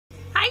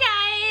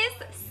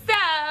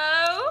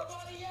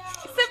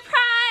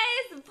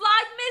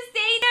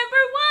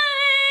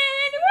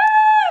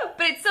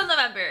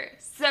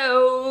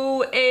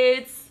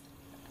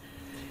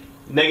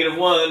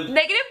-1.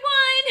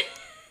 -1.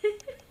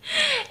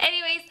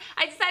 Anyways,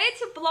 I decided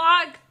to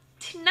vlog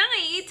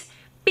tonight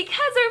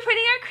because we're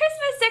putting our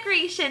Christmas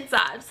decorations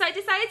up. So I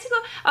decided to go,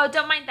 oh,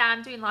 don't mind that,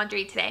 I'm doing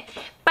laundry today.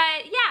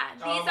 But yeah,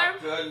 these are,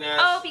 goodness.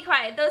 Oh, be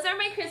quiet. Those are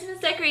my Christmas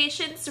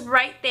decorations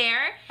right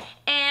there.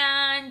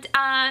 And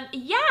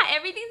yeah,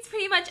 everything's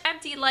pretty much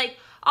empty. Like,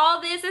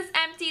 all this is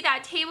empty,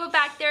 that table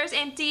back there is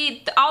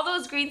empty, all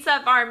those green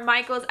stuff are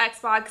Michael's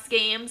Xbox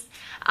games.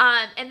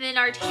 And then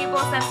our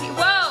table's empty.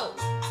 Whoa!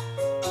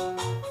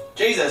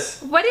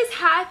 Jesus! What is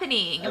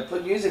happening? I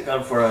put music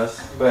on for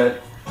us,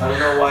 but I don't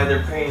know why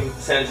they're playing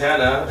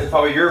Santana. It's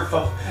probably your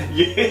phone.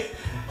 Yeah.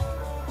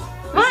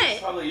 What? This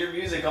is probably your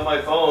music on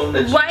my phone.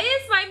 Why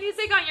is my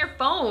music on your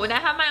phone? I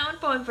have my own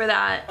phone for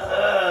that.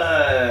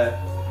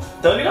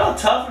 Don't get all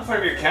tough in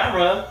front of your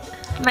camera.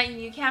 My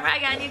new camera? I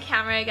got a new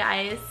camera,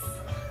 guys.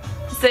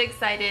 So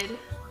excited.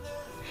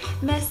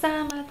 Me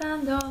está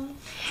matando.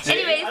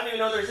 Anyways. I don't even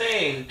know what they're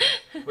saying.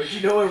 But you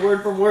know it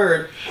word for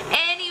word.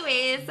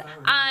 Anyways,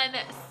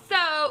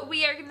 so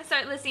we are gonna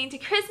start listening to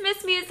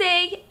Christmas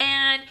music,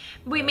 and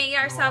we made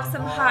ourselves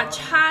some hot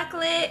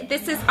chocolate.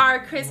 This is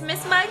our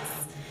Christmas mugs.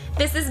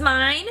 This is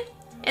mine,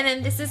 and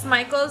then this is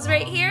Michael's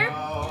right here.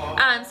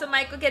 So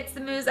Michael gets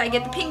the moose, I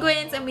get the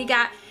penguins, and we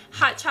got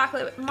hot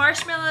chocolate with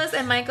marshmallows,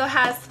 and Michael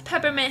has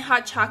peppermint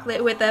hot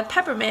chocolate with a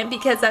peppermint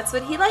because that's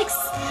what he likes.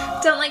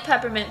 Don't like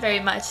peppermint very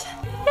much.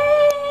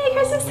 Hey,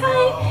 Christmas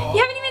time! You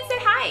haven't even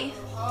said hi.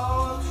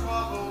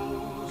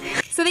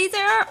 So these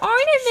are our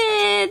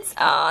ornaments.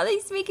 Oh,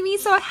 these make me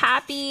so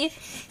happy.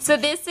 So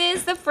this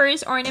is the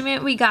first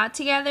ornament we got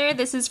together.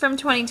 This is from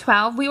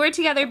 2012. We were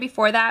together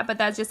before that, but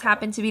that just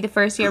happened to be the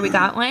first year we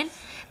got one.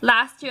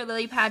 Last year,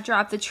 Lily Pad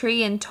dropped the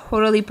tree and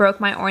totally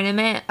broke my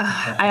ornament.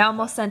 Ugh, I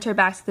almost sent her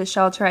back to the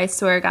shelter, I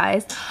swear,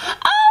 guys. Oh,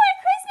 our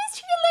Christmas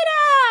tree lit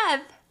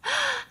up!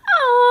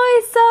 Oh,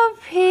 it's so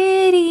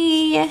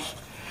pretty.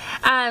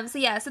 So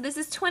yeah, so this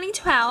is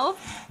 2012,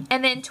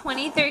 and then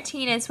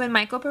 2013 is when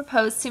Michael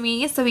proposed to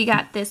me, so we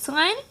got this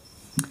one.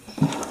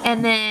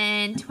 And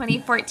then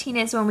 2014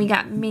 is when we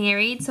got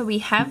married, so we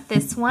have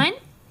this one.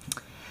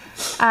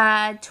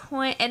 And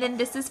then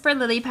this is for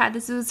Lily Pad.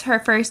 This was her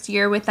first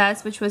year with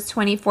us, which was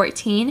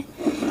 2014.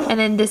 And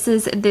then this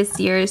is this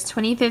year's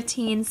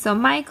 2015. So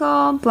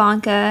Michael,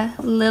 Blanca,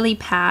 Lily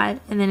Pad,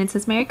 and then it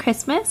says Merry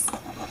Christmas.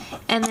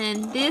 And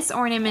then this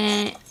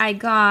ornament I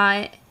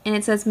got, and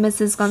it says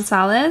Mrs.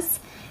 Gonzalez.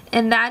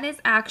 And that is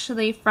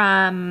actually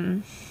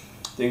from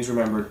Things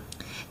Remembered.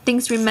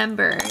 Things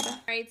Remembered.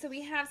 Alright, so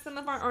we have some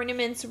of our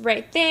ornaments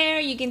right there.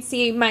 You can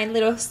see my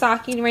little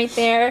stocking right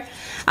there.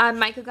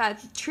 Michael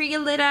got the tree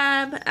lit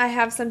up. I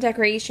have some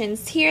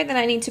decorations here that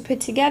I need to put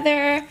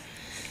together.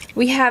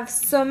 We have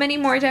so many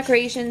more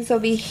decorations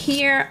over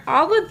here.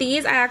 All of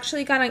these I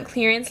actually got on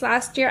clearance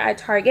last year at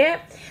Target.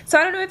 So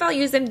I don't know if I'll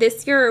use them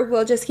this year or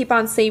we'll just keep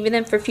on saving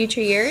them for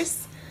future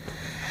years.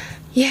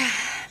 Yeah.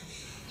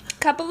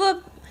 Couple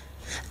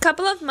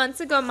of months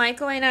ago,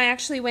 Michael and I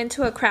actually went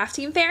to a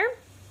crafting fair.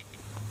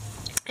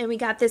 And we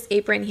got this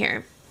apron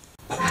here.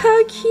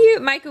 How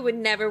cute. Michael would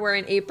never wear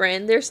an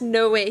apron. There's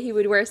no way he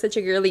would wear such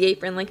a girly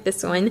apron like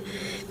this one.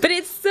 But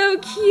it's so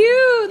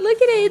cute.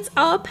 Look at it. It's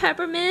all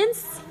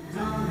peppermints.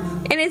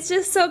 And it's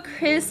just so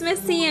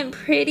Christmassy and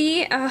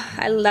pretty. Oh,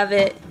 I love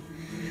it.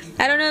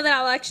 I don't know that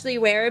I'll actually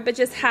wear it, but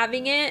just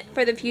having it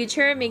for the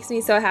future makes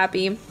me so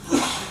happy.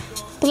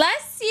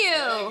 Bless you.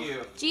 Thank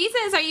you.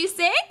 Jesus, are you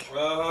sick?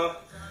 Uh-huh.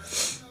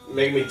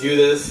 Making me do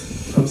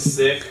this. I'm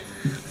sick.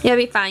 You'll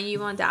be fine. You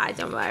won't die.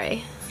 Don't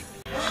worry.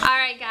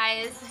 Alright,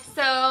 guys.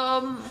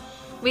 So,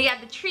 we got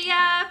the tree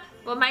up.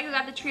 Well, Michael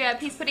got the tree up.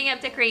 He's putting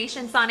up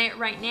decorations on it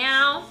right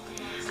now.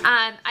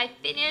 I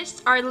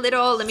finished our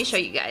little, let me show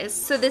you guys.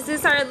 So this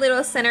is our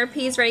little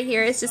centerpiece right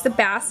here. It's just a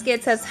basket.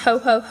 It says ho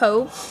ho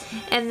ho.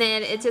 And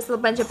then it's just a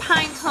bunch of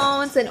pine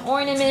cones and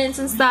ornaments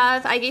and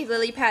stuff. I gave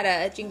Lily Pad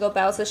a jingle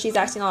bell, so she's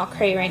acting all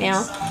cray right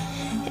now.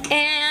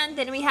 And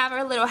then we have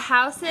our little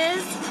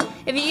houses.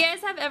 If you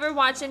guys have ever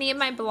watched any of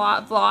my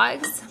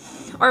vlogs,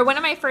 or one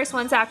of my first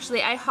ones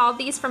actually, I hauled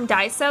these from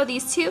Daiso,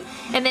 these two.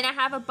 And then I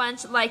have a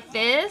bunch like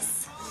this.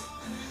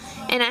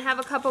 And I have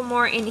a couple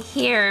more in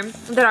here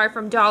that are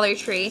from Dollar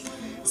Tree.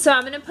 So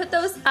I'm going to put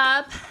those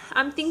up.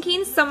 I'm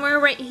thinking somewhere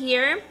right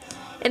here.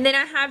 And then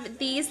I have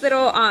these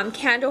little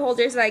candle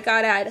holders that I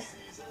got at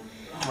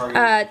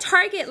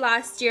Target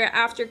last year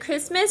after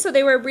Christmas. So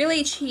they were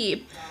really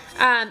cheap.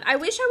 I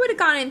wish I would have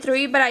gotten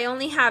 3, but I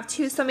only have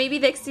 2. So maybe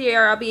next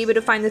year I'll be able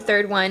to find the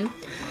 3rd one.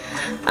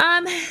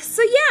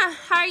 So yeah,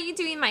 how are you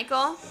doing,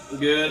 Michael?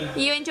 Good.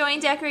 You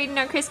enjoying decorating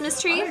our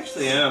Christmas tree? I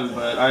actually am,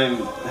 but I'm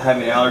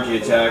having allergy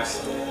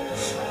attacks.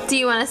 Do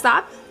you want to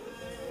stop?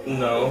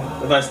 No.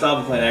 If I stop,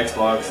 I'm playing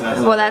Xbox.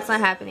 And Well, that's not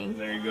happening.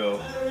 There you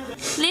go.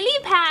 Lily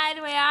Pad,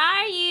 where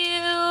are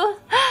you?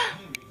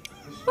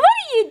 What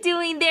are you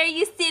doing there,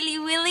 you silly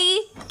Willy?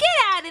 Get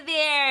out of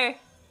there,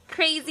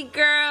 crazy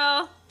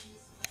girl.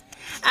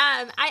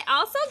 I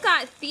also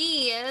got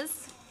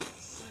these.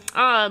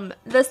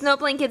 The snow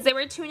blankets. They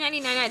were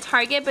 $2.99 at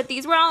Target, but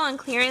these were all on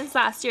clearance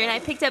last year, and I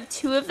picked up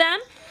 2 of them.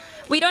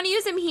 We don't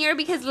use them here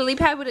because lily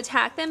pad would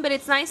attack them, but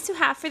it's nice to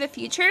have for the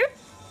future.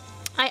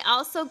 I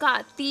also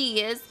got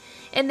these,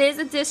 and there's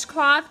a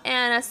dishcloth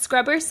and a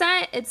scrubber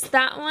set. It's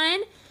that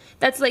one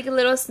that's like a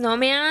little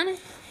snowman,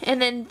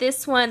 and then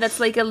this one that's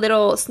like a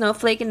little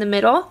snowflake in the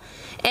middle.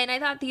 And I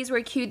thought these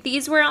were cute.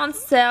 These were on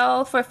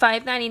sale for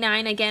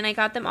 $5.99. Again, I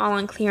got them all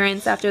on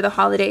clearance after the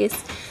holidays.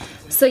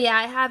 So yeah,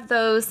 I have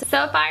those.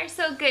 So far,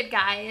 so good,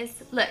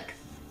 guys. Look,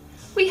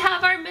 we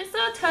have our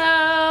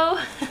mistletoe.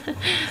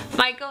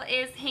 Michael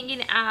is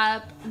hanging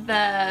up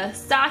the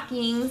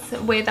stockings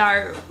with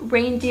our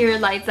reindeer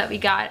lights that we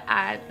got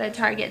at the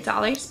Target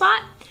dollar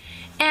spot.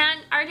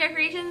 And our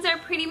decorations are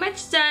pretty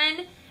much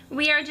done.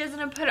 We are just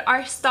gonna put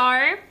our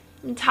star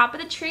on top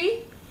of the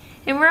tree,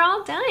 and we're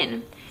all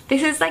done.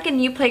 This is like a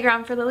new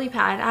playground for lily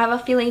pad. I have a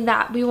feeling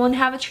that we won't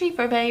have a tree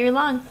for very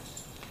long.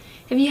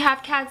 If you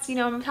have cats, you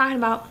know what I'm talking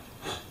about.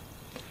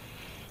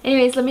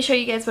 Anyways, let me show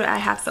you guys what I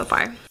have so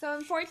far. So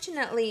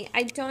unfortunately,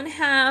 I don't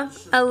have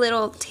a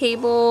little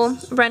table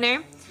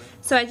runner.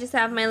 So I just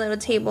have my little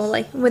table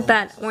like with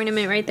that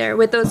ornament right there,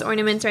 with those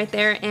ornaments right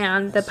there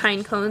and the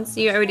pine cones.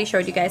 I already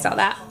showed you guys all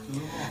that.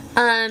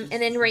 And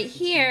then right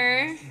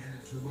here,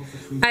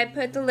 I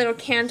put the little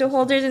candle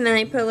holders, and then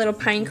I put a little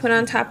pine cone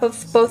on top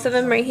of both of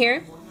them right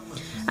here.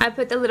 I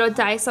put the little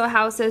Daiso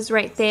houses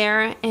right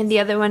there and the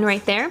other one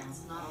right there.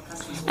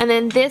 And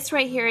then this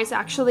right here is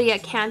actually a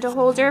candle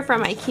holder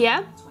from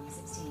IKEA.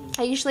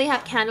 I usually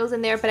have candles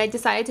in there, but I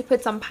decided to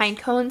put some pine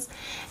cones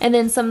and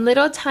then some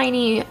little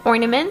tiny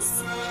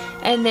ornaments.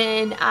 And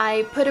then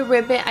I put a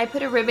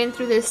ribbon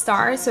through the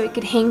star so it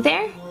could hang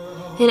there.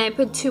 And I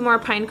put 2 more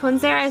pine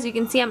cones there. As you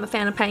can see, I'm a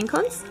fan of pine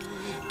cones.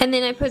 And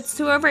then I put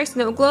 2 of our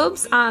snow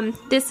globes.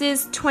 This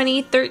is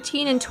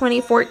 2013 and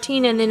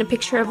 2014, and then a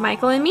picture of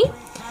Michael and me.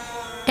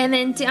 And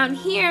then down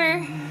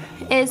here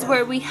is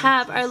where we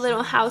have our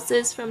little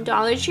houses from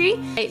Dollar Tree.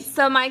 Right,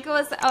 so Michael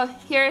was, oh,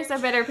 here's a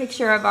better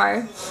picture of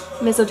our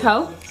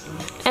mistletoe.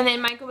 And then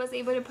Michael was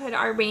able to put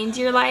our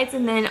reindeer lights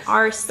and then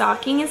our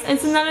stockings.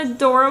 Isn't that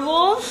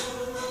adorable?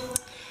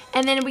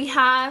 And then we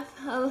have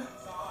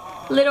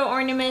little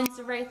ornaments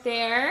right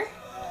there.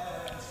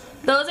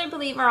 Those, I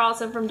believe, are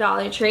also from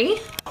Dollar Tree.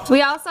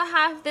 We also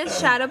have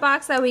this shadow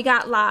box that we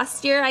got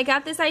last year. I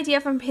got this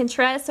idea from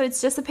Pinterest, so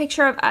it's just a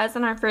picture of us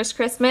on our first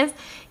Christmas.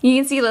 You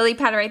can see Lily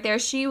Pad right there.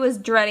 She was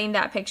dreading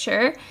that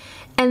picture.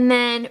 And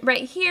then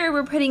right here,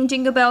 we're putting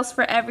jingle bells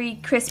for every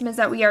Christmas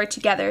that we are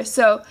together.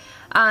 So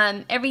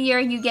every year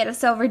you get a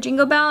silver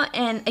jingle bell,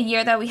 and a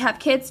year that we have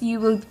kids, we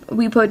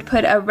would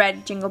put a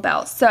red jingle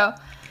bell. So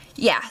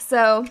yeah,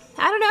 so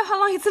I don't know how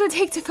long it's gonna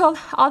take to fill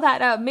all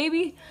that up.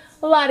 Maybe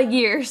a lot of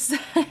years.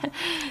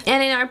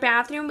 And in our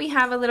bathroom, we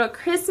have a little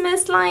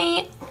Christmas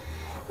light.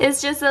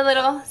 It's just a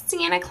little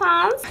Santa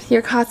Claus.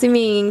 You're causing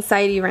me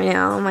anxiety right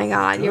now. Oh my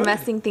God, good. You're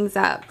messing things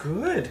up.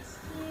 Good.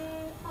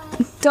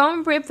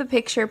 Don't rip the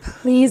picture.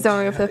 Please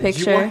don't rip the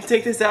picture. Do you want to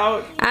take this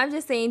out? I'm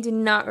just saying, do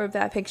not rip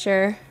that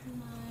picture.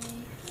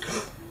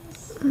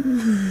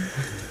 Look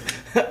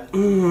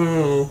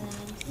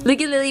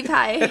at Lily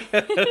Pie.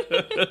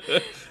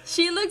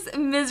 She looks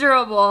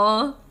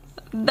miserable.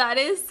 That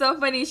is so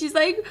funny. She's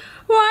like,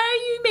 why are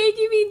you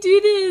making me do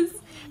this?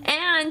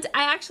 And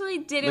I actually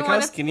didn't want to...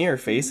 Look how skinny her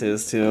face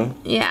is, too.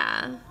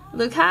 Yeah.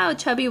 Look how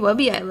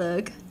chubby-wubby I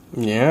look.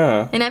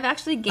 Yeah. And I've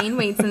actually gained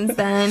weight since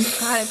then.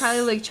 God, I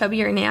probably look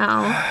chubbier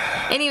now.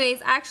 Anyways,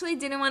 I actually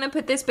didn't want to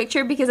put this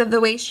picture because of the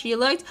way she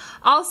looked.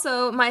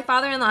 Also, my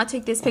father-in-law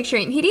took this picture,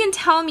 and he didn't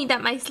tell me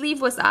that my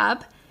sleeve was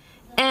up.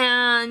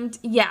 And,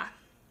 yeah.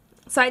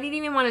 So I didn't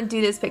even want to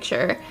do this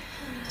picture.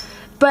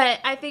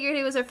 But I figured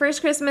it was our first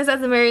Christmas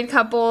as a married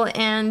couple,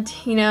 and,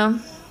 you know,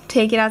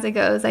 take it as it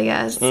goes, I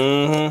guess.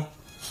 Mm-hmm.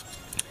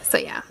 So,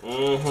 yeah.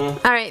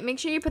 Mm-hmm. Alright, make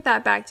sure you put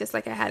that back just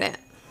like I had it.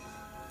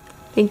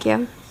 Thank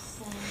you.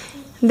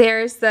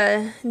 There's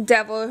the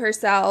devil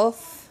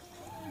herself.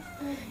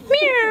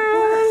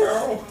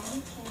 Meow.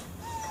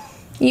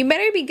 You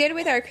better be good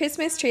with our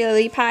Christmas tree,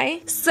 Lily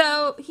Pie.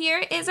 So,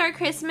 here is our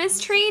Christmas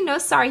tree. No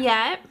star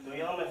yet. Don't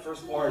yell at my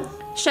firstborn.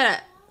 Shut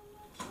up.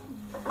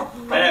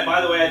 And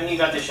by the way, I think you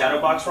got the shadow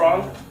box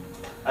wrong.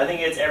 I think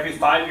it's every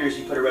 5 years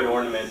you put a red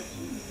ornament.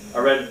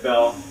 A red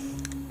bell.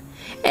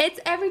 It's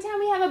every time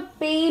we have a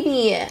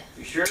baby.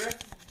 You sure?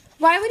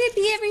 Why would it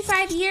be every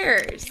 5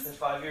 years? Because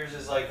 5 years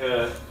is like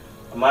a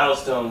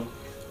milestone.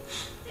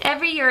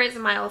 Every year is a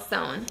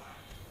milestone.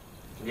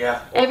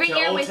 Yeah. Every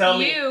year with you.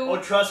 Me.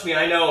 Oh, trust me,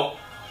 I know.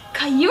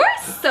 God, you are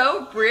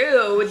so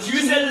rude.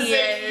 You said the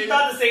same. You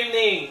thought the same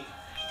thing.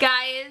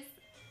 Guys,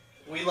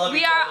 we love we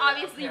each are other,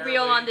 obviously apparently.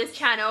 real on this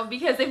channel,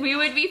 because if we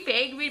would be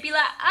fake, we'd be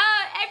like,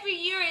 oh, every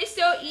year is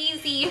so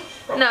easy.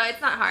 No,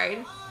 it's not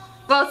hard.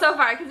 Well, so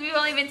far, because we've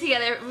only been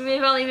together,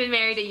 we've only been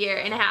married a year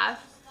and a half.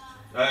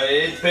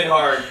 It's been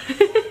hard.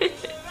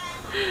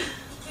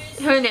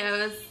 Who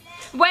knows?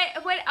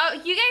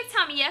 Oh, you guys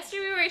tell me,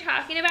 yesterday we were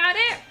talking about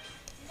it,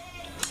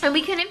 and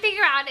we couldn't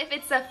figure out if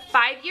it's a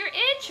 5-year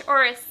itch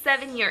or a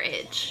 7-year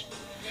itch.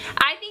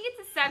 I think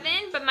it's a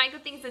 7, but Michael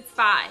thinks it's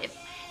 5.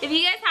 If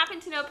you guys happen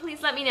to know,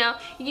 please let me know.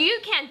 You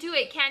can't do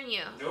it, can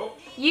you? Nope.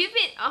 You've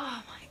been,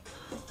 oh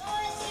my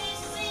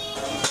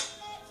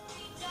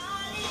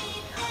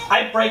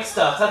I break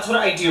stuff. That's what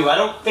I do. I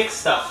don't fix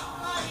stuff.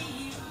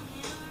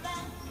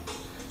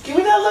 Give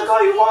me that look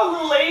all you want,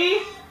 little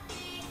lady.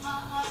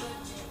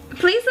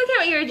 Please look at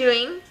what you're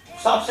doing.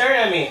 Stop staring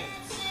at me.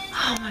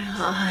 Oh my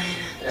god.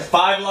 At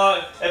 5,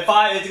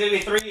 it's gonna be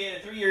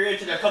 3-year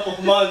itch in a couple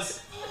of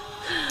months.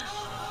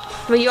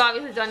 Well, you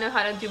obviously don't know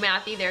how to do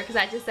math either, because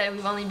I just said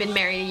we've only been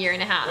married a year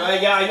and a half.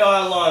 Yeah, I know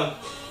how long.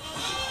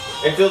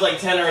 It feels like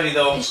 10 already,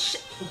 though.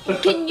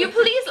 Can you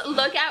please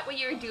look at what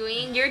you're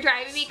doing? You're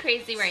driving me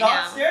crazy right now.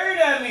 Stop staring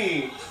at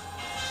me.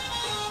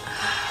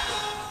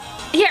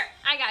 Here,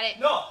 I got it.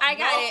 No. I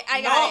got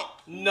it.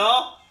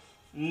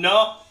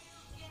 No.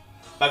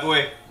 Back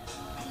away.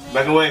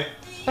 Back away.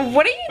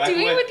 What are you Back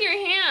doing away. with your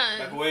hand?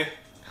 Back away.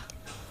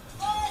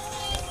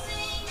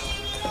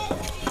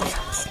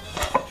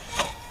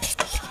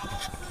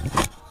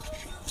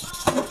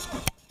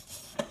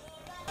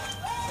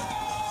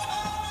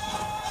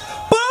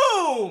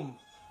 Boom!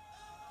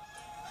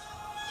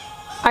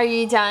 Are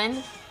you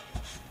done?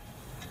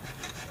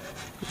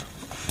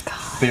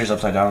 Fingers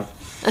upside down.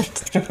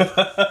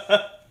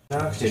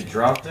 No, she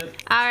dropped it.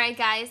 Alright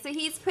guys, so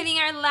he's putting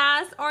our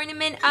last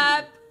ornament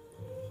up.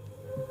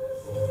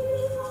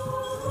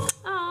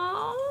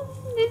 Oh,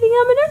 I think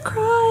I'm gonna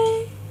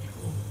cry.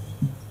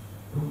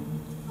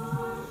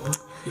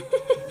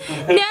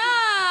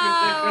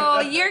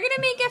 No, you're gonna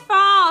make it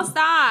fall.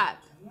 Stop.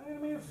 I'm not gonna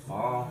make it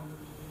fall.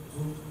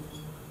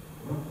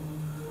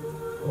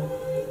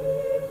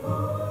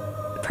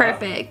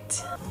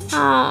 Perfect.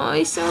 Oh,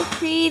 he's so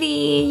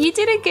pretty. You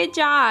did a good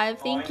job.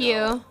 Thank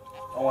you.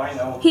 Oh, I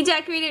know. He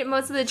decorated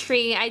most of the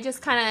tree. I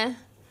just kind of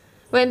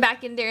went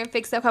back in there and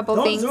fixed a couple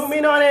Don't things. zoom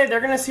in on it.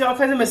 They're gonna see all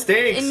kinds of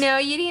mistakes. No,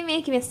 you didn't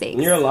make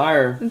mistakes. You're a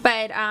liar.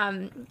 But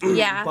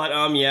yeah. But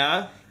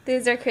yeah.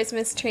 This is our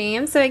Christmas tree.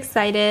 I'm so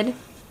excited.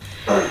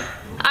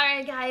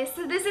 Alright guys,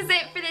 so this is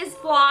it for this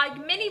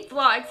vlog, mini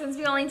vlog, since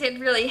we only did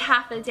really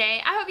half a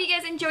day. I hope you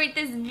guys enjoyed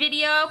this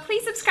video.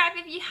 Please subscribe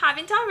if you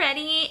haven't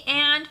already,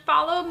 and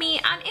follow me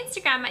on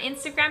Instagram. My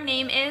Instagram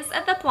name is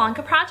The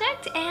Blanca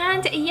Project,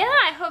 and yeah,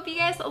 I hope you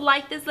guys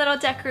like this little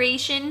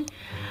decoration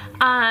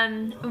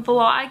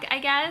vlog, I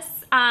guess.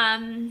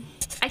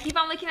 I keep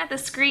on looking at the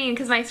screen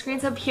because my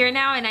screen's up here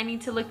now and I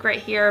need to look right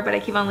here, but I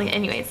keep on looking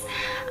anyways.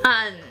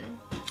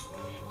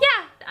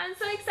 Yeah, I'm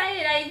so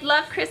excited. I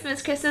love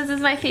Christmas. Christmas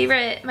is my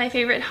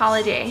favorite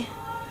holiday.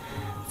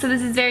 So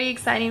this is very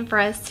exciting for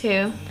us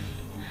to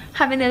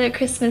have another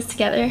Christmas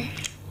together.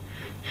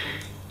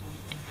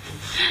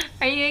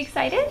 Are you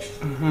excited?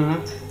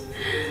 Mm-hmm.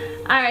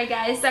 Alright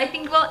guys, so I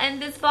think we'll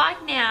end this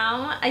vlog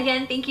now.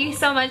 Again, thank you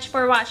so much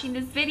for watching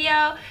this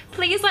video.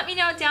 Please let me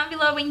know down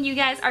below when you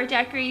guys are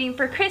decorating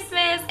for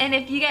Christmas, and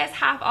if you guys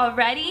have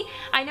already.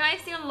 I know I've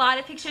seen a lot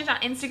of pictures on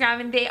Instagram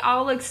and they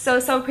all look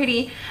so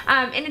pretty.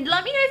 And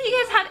let me know if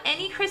you guys have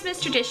any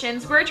Christmas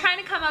traditions. We're trying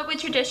to come up with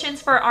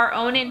traditions for our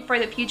own and for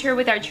the future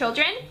with our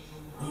children.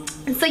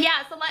 So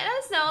yeah, so let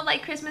us know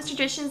like Christmas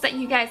traditions that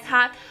you guys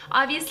have.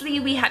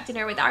 Obviously we have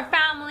dinner with our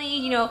family,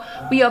 you know,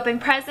 we open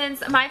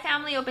presents. My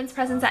family opens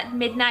presents at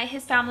midnight,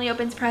 his family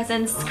opens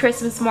presents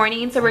Christmas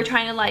morning, so we're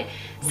trying to like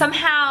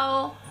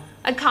somehow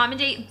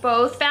accommodate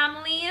both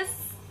families,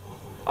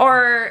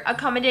 or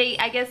accommodate,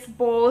 I guess,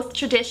 both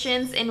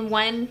traditions in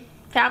one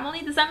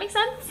family. Does that make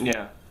sense?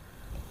 Yeah.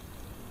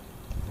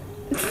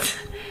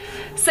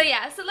 So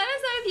yeah, so let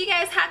us know if you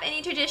guys have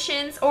any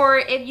traditions, or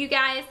if you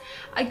guys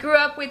grew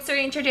up with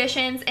certain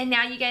traditions and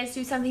now you guys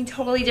do something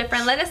totally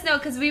different. Let us know,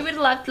 because we would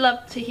love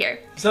to hear.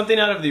 Something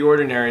out of the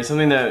ordinary,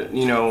 something that,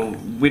 you know,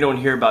 we don't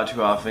hear about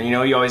too often. You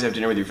know, you always have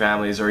dinner with your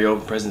families, or you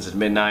open presents at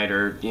midnight,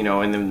 or, you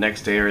know, in the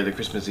next day, or the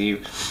Christmas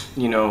Eve,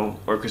 you know,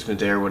 or Christmas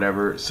Day, or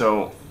whatever.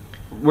 So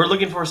we're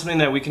looking for something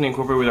that we can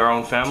incorporate with our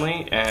own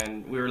family,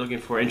 and we were looking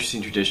for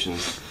interesting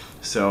traditions.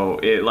 So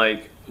it,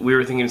 like, we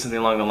were thinking something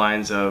along the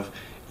lines of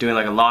doing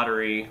like a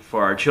lottery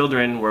for our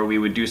children, where we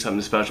would do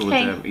something special with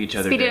them each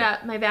other. Speed it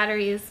up, my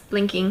battery is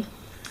blinking.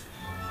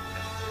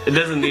 It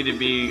doesn't need to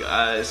be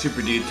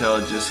super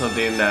detailed, just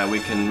something that we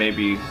can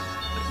maybe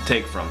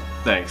take from.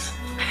 Thanks.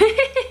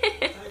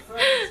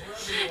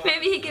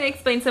 Maybe he can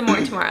explain some more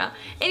tomorrow.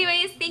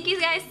 Anyways, thank you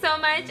guys so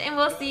much, and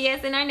we'll see you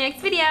guys in our next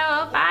video.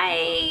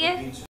 Bye!